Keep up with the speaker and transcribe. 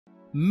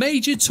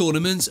Major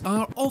tournaments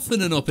are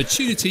often an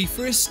opportunity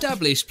for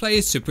established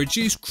players to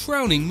produce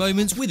crowning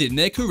moments within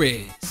their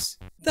careers.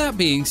 That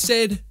being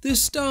said, the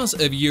stars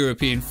of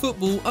European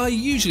football are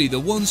usually the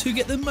ones who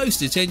get the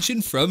most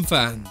attention from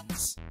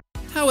fans.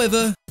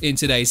 However, in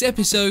today's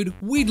episode,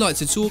 we'd like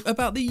to talk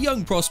about the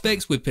young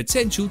prospects with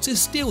potential to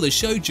steal the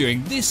show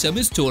during this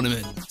summer's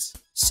tournament.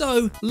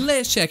 So,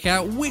 let's check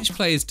out which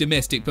players'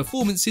 domestic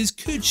performances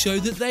could show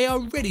that they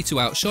are ready to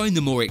outshine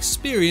the more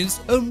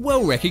experienced and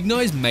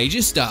well-recognised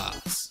major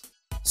stars.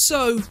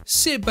 So,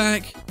 sit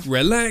back,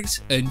 relax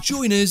and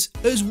join us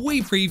as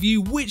we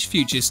preview which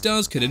future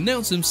stars could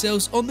announce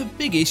themselves on the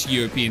biggest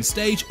European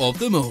stage of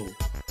them all.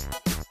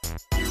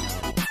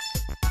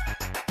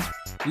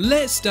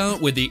 Let's start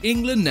with the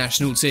England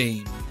national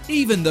team.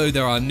 Even though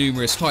there are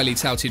numerous highly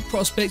touted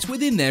prospects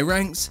within their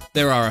ranks,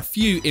 there are a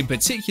few in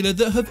particular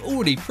that have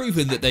already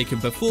proven that they can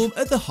perform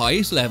at the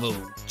highest level: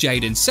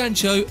 Jadon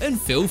Sancho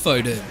and Phil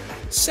Foden.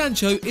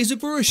 Sancho is a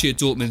Borussia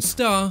Dortmund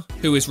star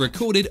who has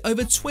recorded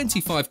over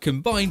 25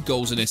 combined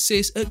goals and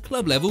assists at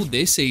club level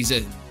this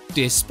season,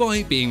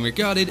 despite being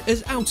regarded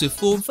as out of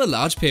form for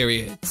large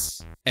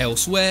periods.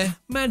 Elsewhere,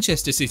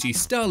 Manchester City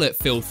starlet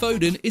Phil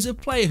Foden is a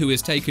player who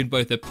has taken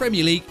both the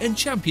Premier League and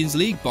Champions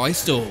League by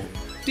storm.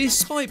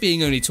 Despite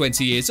being only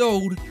 20 years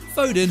old,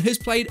 Foden has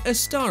played a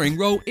starring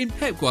role in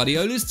Pep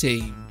Guardiola's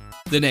team.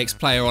 The next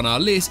player on our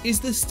list is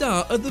the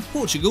star of the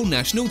Portugal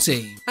national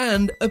team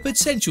and a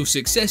potential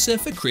successor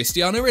for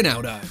Cristiano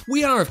Ronaldo.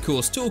 We are of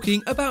course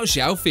talking about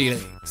João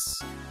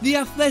Felix. The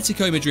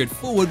Atletico Madrid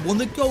forward won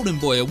the Golden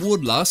Boy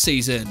award last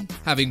season,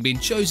 having been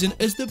chosen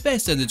as the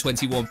best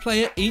under-21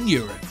 player in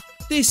Europe.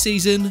 This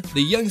season,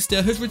 the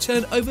youngster has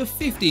returned over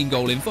 15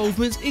 goal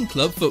involvements in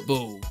club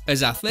football,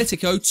 as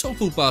Atletico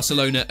toppled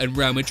Barcelona and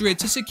Real Madrid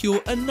to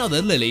secure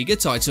another La Liga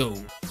title.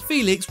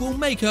 Felix will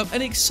make up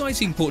an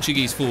exciting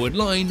Portuguese forward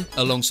line,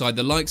 alongside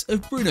the likes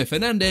of Bruno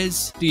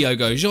Fernandes,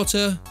 Diogo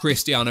Jota,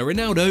 Cristiano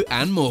Ronaldo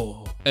and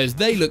more, as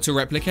they look to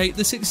replicate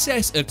the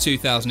success of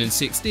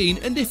 2016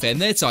 and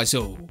defend their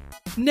title.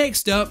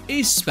 Next up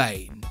is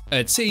Spain,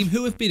 a team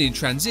who have been in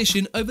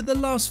transition over the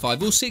last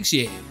 5 or 6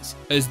 years,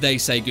 as they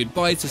say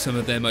goodbye to some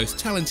of their most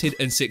talented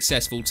and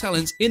successful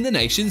talents in the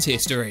nation's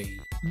history.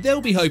 They'll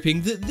be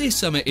hoping that this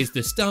summer is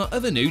the start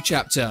of a new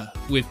chapter,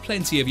 with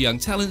plenty of young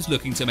talents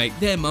looking to make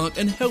their mark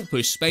and help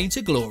push Spain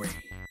to glory.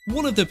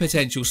 One of the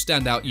potential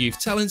standout youth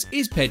talents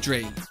is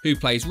Pedri, who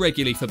plays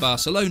regularly for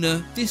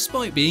Barcelona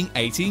despite being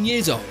 18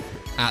 years old.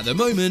 At the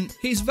moment,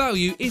 his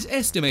value is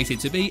estimated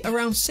to be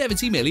around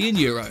 €70 million.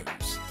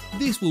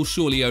 This will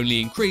surely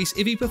only increase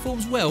if he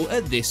performs well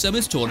at this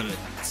summer's tournament.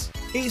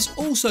 It's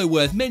also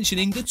worth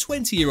mentioning the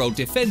 20-year-old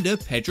defender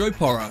Pedro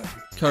Porro,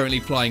 currently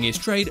plying his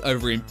trade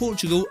over in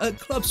Portugal at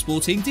Club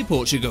Sporting de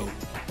Portugal,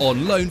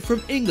 on loan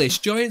from English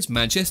giants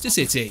Manchester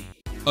City.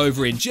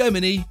 Over in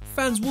Germany,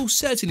 fans will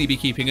certainly be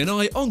keeping an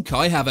eye on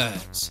Kai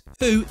Havertz,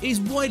 who is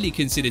widely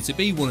considered to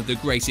be one of the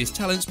greatest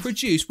talents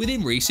produced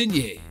within recent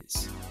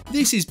years.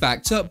 This is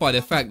backed up by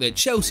the fact that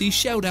Chelsea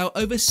shelled out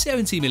over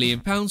 £70 million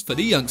for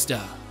the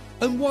youngster.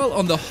 And while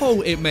on the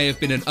whole it may have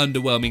been an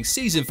underwhelming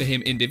season for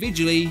him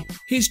individually,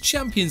 his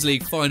Champions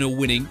League final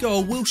winning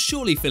goal will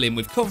surely fill him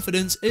with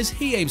confidence as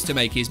he aims to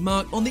make his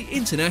mark on the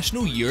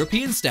international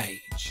European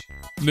stage.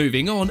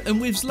 Moving on, and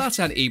with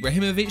Zlatan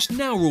Ibrahimovic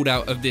now ruled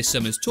out of this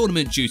summer's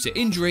tournament due to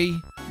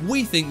injury,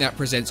 we think that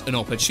presents an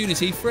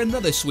opportunity for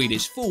another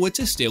Swedish forward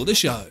to steal the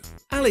show.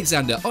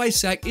 Alexander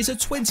Isak is a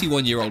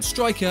 21-year-old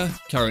striker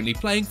currently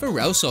playing for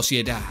Real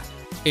Sociedad.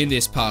 In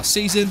this past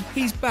season,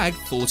 he's bagged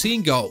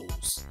 14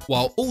 goals,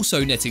 while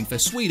also netting for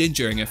Sweden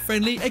during a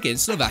friendly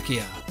against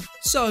Slovakia.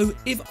 So,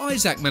 if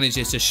Isak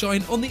manages to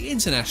shine on the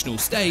international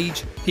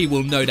stage, he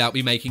will no doubt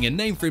be making a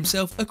name for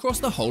himself across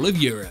the whole of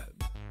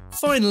Europe.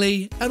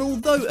 Finally, and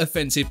although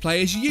offensive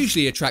players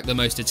usually attract the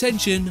most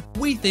attention,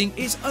 we think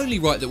it's only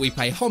right that we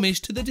pay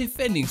homage to the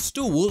defending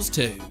stalwarts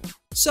too.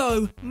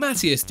 So,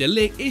 Matthias de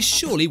Ligt is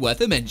surely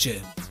worth a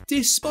mention.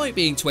 Despite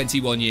being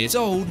 21 years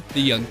old, the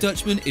young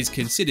Dutchman is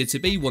considered to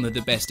be one of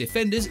the best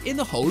defenders in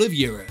the whole of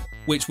Europe,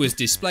 which was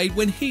displayed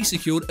when he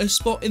secured a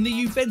spot in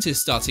the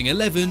Juventus starting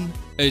 11,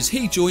 as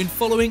he joined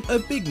following a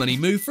big money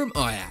move from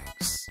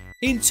Ajax.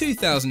 In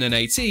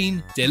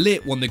 2018, de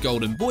Ligt won the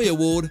Golden Boy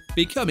award,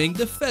 becoming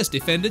the first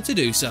defender to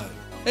do so.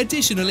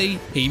 Additionally,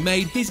 he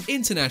made his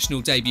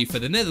international debut for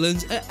the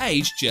Netherlands at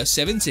age just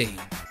 17,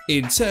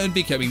 in turn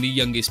becoming the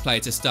youngest player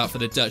to start for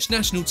the Dutch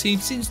national team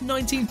since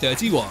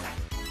 1931.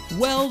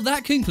 Well,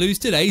 that concludes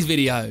today's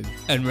video,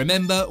 and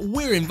remember,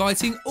 we're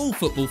inviting all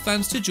football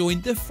fans to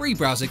join the free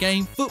browser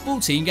game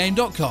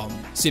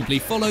FootballTeamGame.com. Simply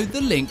follow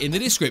the link in the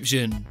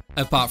description.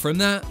 Apart from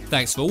that,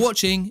 thanks for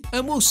watching,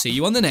 and we'll see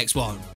you on the next one.